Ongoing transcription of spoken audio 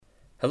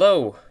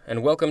Hello,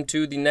 and welcome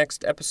to the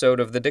next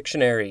episode of the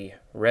dictionary,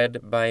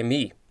 read by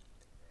me.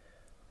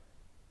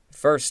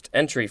 First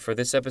entry for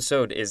this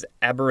episode is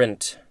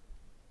aberrant.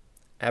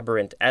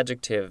 Aberrant,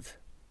 adjective.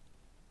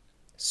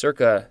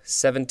 Circa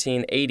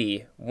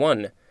 1780.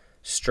 1.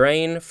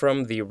 Straying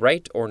from the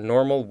right or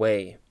normal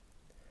way.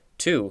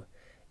 2.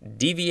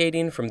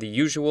 Deviating from the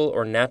usual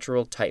or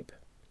natural type.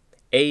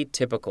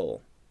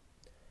 Atypical.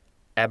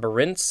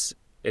 Aberrance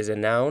is a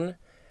noun.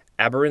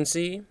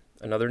 Aberrancy,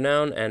 another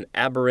noun, and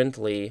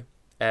aberrantly,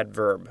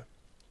 adverb.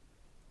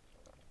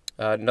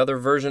 Another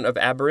version of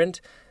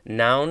aberrant,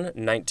 noun,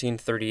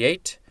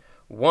 1938.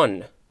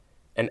 1.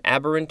 An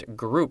aberrant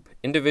group,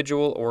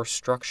 individual, or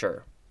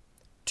structure.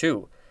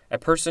 2. A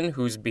person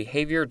whose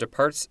behavior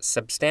departs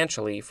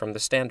substantially from the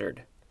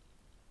standard.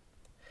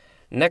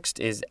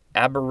 Next is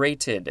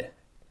aberrated,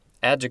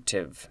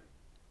 adjective.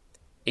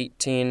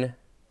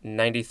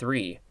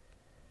 1893.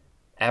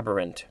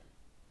 Aberrant.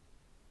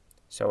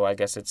 So I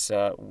guess it's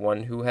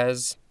one who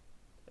has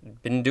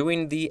been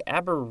doing the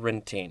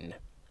aberranting.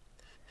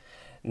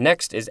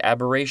 Next is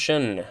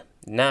aberration,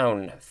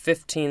 noun,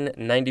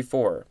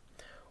 1594.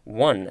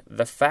 1.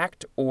 The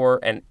fact or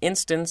an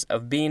instance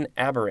of being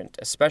aberrant,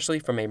 especially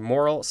from a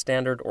moral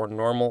standard or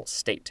normal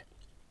state.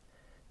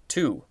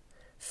 2.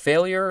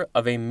 Failure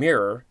of a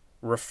mirror,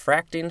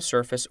 refracting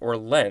surface or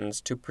lens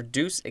to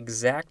produce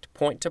exact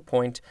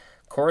point-to-point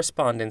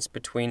correspondence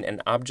between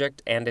an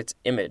object and its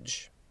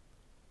image.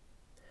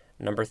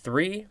 Number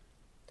 3,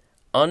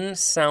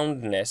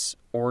 unsoundness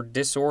or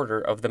disorder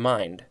of the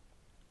mind.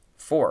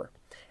 4,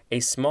 a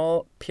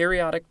small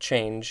periodic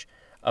change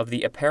of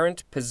the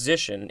apparent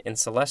position in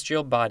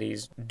celestial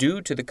bodies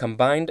due to the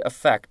combined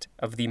effect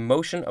of the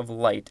motion of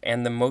light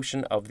and the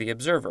motion of the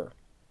observer.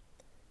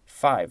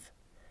 5,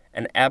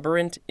 an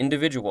aberrant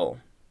individual.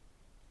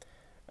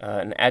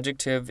 An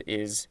adjective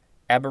is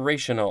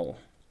aberrational.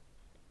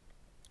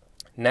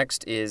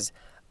 Next is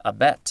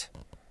abet.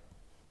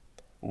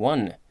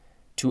 1.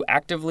 To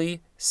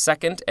actively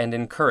second and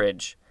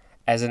encourage,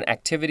 as an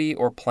activity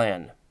or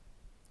plan.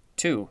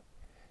 2.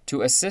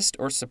 To assist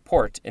or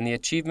support in the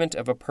achievement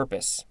of a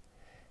purpose.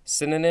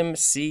 Synonym,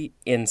 see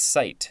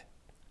incite.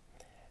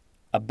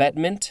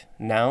 Abetment,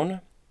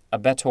 noun,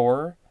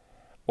 abettor,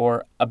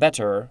 or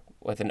abetter,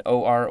 with an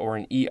OR or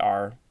an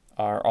ER,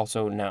 are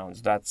also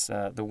nouns. That's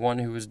the one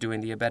who is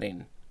doing the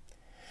abetting.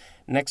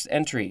 Next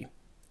entry,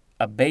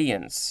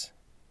 abeyance,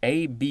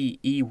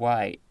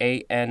 ABEYANCE.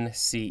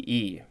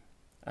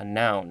 A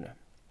noun.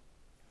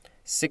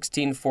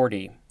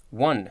 1640.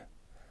 1.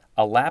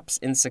 A lapse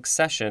in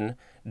succession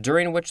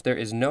during which there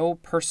is no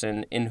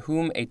person in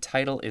whom a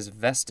title is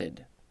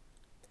vested.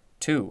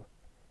 2.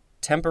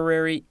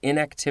 Temporary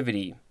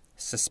inactivity,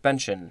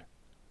 suspension.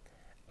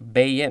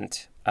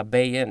 Abeyant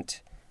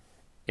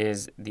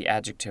is the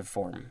adjective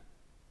form.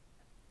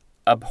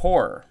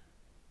 Abhor,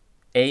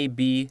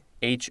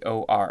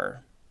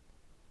 ABHOR.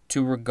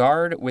 To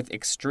regard with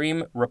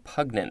extreme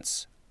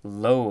repugnance,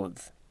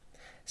 loathe.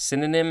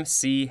 Synonym,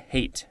 see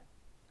hate.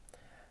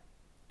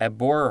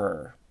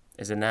 Abhorrer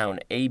is a noun,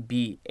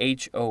 ABHORRER.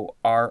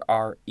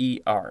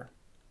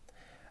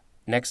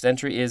 Next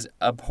entry is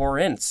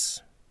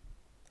abhorrence.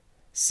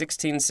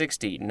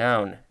 1660,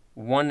 noun,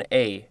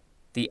 1A,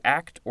 the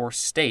act or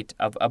state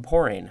of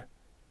abhorring.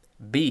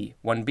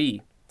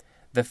 1B,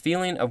 the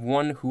feeling of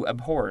one who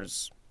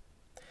abhors.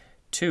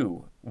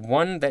 2,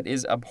 one that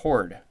is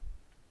abhorred.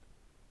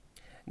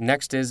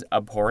 Next is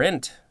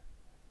abhorrent.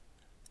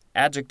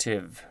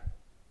 Adjective.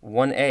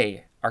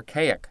 1A,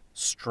 archaic,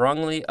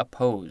 strongly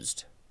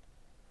opposed.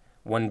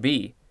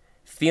 1B,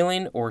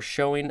 feeling or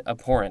showing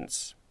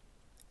abhorrence.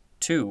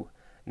 2,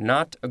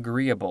 not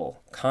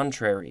agreeable,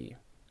 contrary,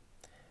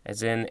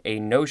 as in a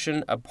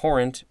notion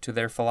abhorrent to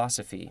their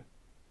philosophy.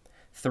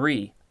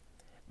 3,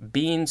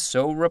 being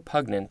so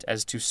repugnant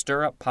as to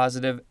stir up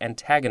positive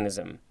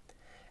antagonism,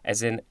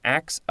 as in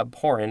acts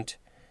abhorrent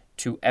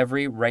to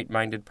every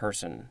right-minded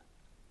person.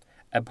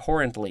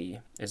 Abhorrently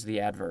is the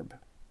adverb.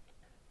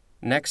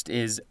 Next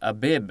is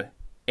abib,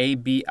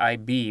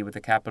 ABIB with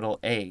a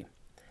capital A.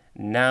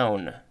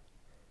 Noun,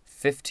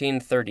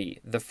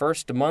 1530, the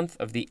first month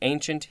of the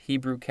ancient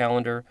Hebrew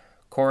calendar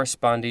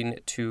corresponding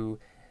to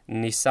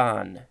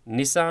Nisan.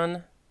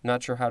 Nisan,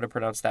 not sure how to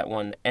pronounce that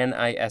one,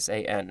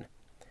 Nisan.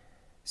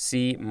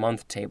 See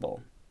month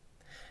table.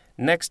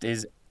 Next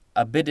is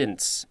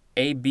abidance,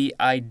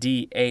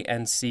 ABIDANCE.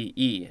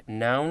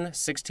 Noun,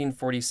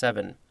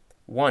 1647.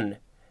 1.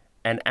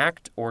 An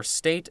act or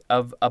state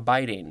of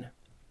abiding.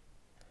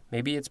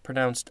 Maybe it's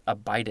pronounced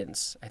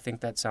abidance. I think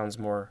that sounds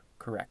more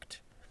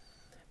correct.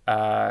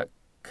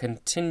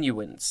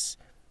 Continuance.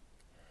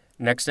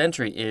 Next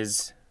entry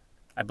is,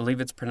 I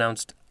believe it's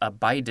pronounced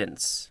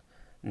abidance.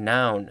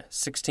 Noun,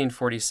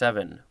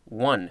 1647.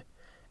 1.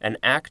 An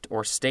act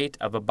or state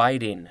of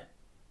abiding.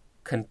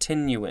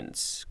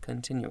 Continuance.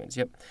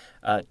 Yep.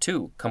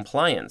 2.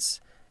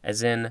 Compliance,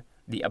 as in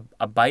the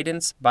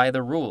abidance by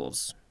the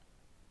rules.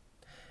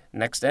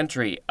 Next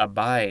entry,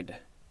 abide,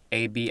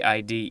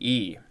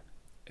 ABIDE.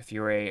 If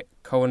you're a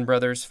Coen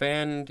Brothers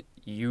fan,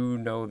 you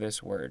know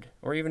this word,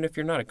 or even if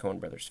you're not a Coen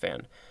Brothers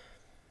fan.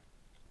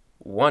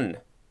 1.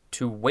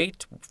 To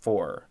wait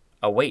for,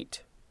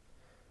 await.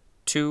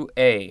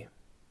 2a.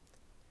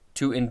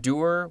 To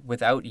endure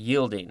without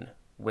yielding,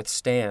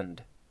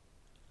 withstand.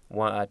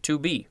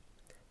 2b.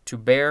 To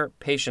bear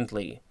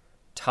patiently,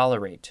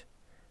 tolerate,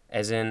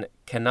 as in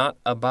cannot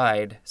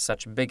abide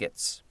such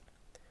bigots.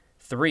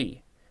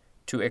 3.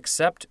 To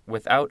accept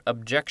without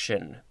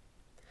objection,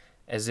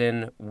 as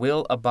in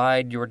will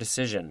abide your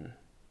decision.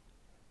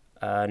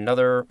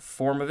 Another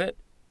form of it,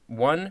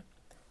 1.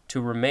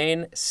 To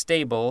remain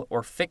stable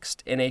or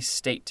fixed in a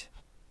state.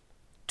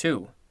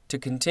 2. To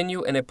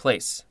continue in a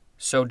place,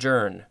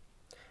 sojourn.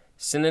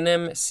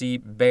 Synonym, see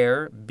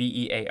bear,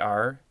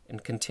 B-E-A-R,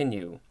 and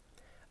continue.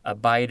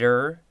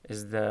 Abider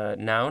is the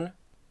noun,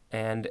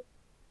 and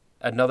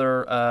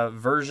another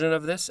version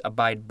of this,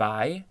 abide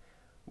by.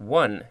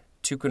 1.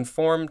 To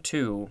conform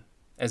to,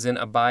 as in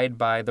abide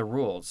by the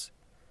rules.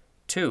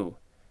 2.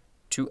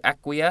 To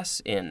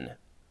acquiesce in,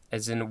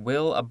 as in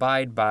will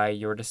abide by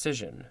your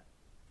decision.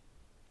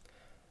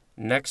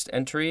 Next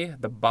entry,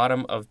 the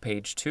bottom of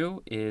page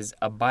 2, is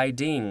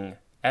abiding,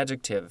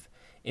 adjective,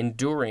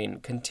 enduring,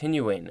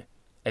 continuing,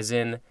 as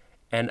in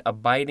an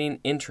abiding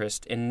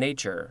interest in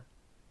nature.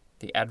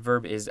 The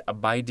adverb is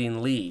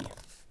abidingly.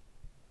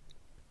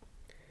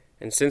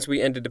 And since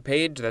we ended the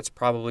page, that's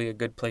probably a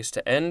good place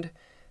to end.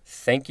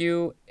 Thank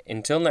you.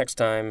 Until next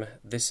time,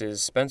 this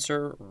is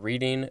Spencer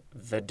reading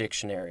the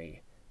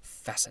dictionary.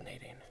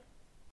 Fascinating.